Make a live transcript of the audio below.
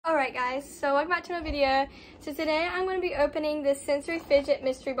Alright guys, so welcome back to my video. So today I'm going to be opening this Sensory Fidget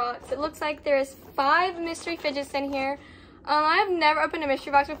mystery box. It looks like there's 5 mystery fidgets in here. I have never opened a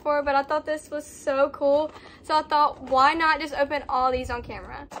mystery box before, but I thought this was so cool. So I thought, why not just open all these on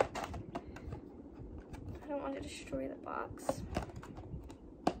camera? I don't want to destroy the box.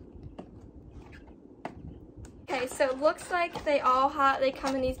 Okay, so it looks like they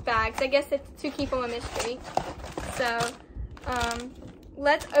come in these bags. I guess it's to keep them a mystery. So,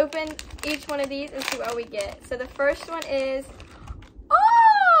 let's open each one of these and see what we get. So the first one is,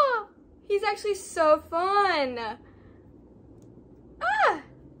 oh, he's actually so fun.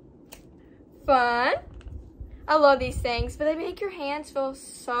 Fun. I love these things, but they make your hands feel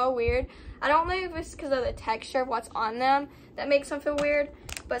so weird. I don't know if it's because of the texture of what's on them that makes them feel weird,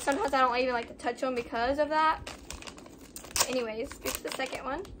 but sometimes I don't even like to touch them because of that. Anyways, this is the second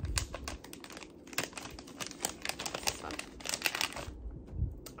one. This one.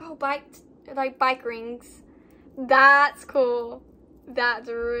 Oh, bike rings. That's cool. That's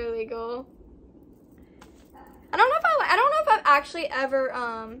really cool. I don't know if I've actually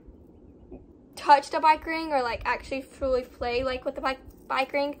ever touched a bike ring or like actually truly play like with the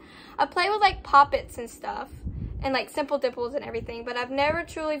bike ring. I play with like poppets and stuff and like simple dimples and everything, but I've never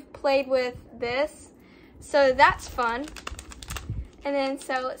truly played with this. So that's fun. And then,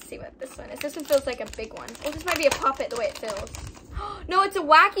 so let's see what this one is. This one feels like a big one. Oh, this might be a poppet the way it feels. No, it's a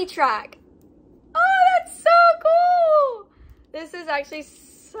wacky track. Oh, that's so cool. This is actually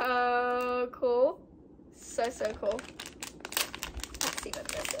so cool. So cool. Let's see what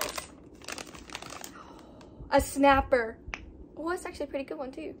this is. A snapper. Oh, that's actually a pretty good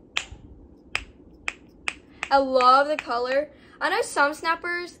one too. I love the color. I know some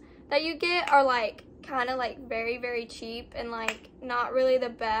snappers that you get are like kind of like very cheap and like not really the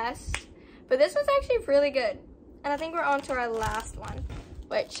best, but this one's actually really good. And I think we're on to our last one,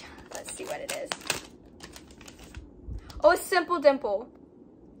 which let's see what it is. Oh, a simple dimple.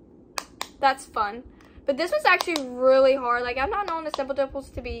 That's fun, but this one's actually really hard. Like, I've not known the simple dimples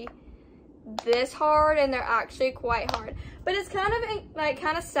to be this hard, and they're actually quite hard. But it's kind of like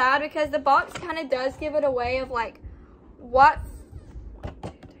kind of sad because the box kind of does give it away of like what. 1, 2,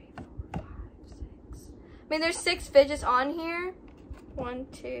 3, 4, 5, 6. I mean, there's 6 fidgets on here. 1,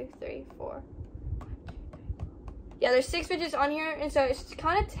 2, 3, 4. Yeah, there's 6 fidgets on here, and so it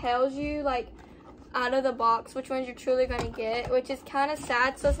kind of tells you like out of the box which ones you're truly going to get, which is kind of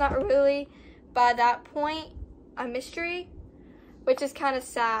sad. So it's not really by that point a mystery, which is kind of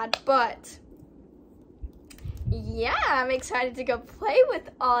sad. But yeah, I'm excited to go play with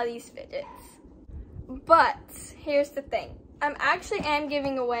all these fidgets. But here's the thing. I actually am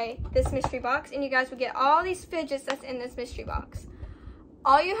giving away this mystery box, and you guys will get all these fidgets that's in this mystery box.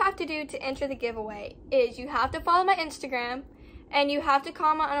 All you have to do to enter the giveaway is you have to follow my Instagram, and you have to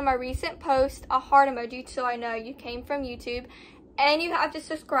comment on my recent post a heart emoji so I know you came from YouTube, and you have to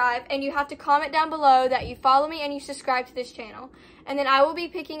subscribe, and you have to comment down below that you follow me and you subscribe to this channel. And then I will be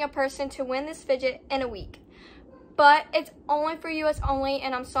picking a person to win this fidget in a week. But it's only for US only,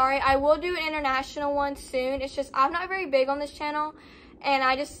 and I'm sorry, I will do an international one soon. It's just I'm not very big on this channel, and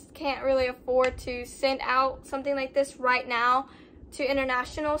I just can't really afford to send out something like this right now to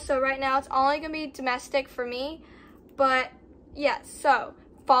international. So right now it's only gonna be domestic for me. But yeah, so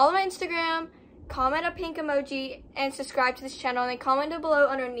follow my Instagram, comment a pink emoji, and subscribe to this channel, and then comment down below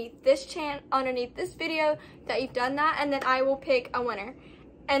underneath this video that you've done that, and then I will pick a winner.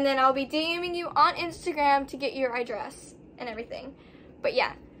 And then I'll be DMing you on Instagram to get your address and everything. But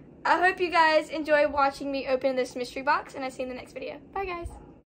yeah, I hope you guys enjoy watching me open this mystery box, and I'll see you in the next video. Bye guys.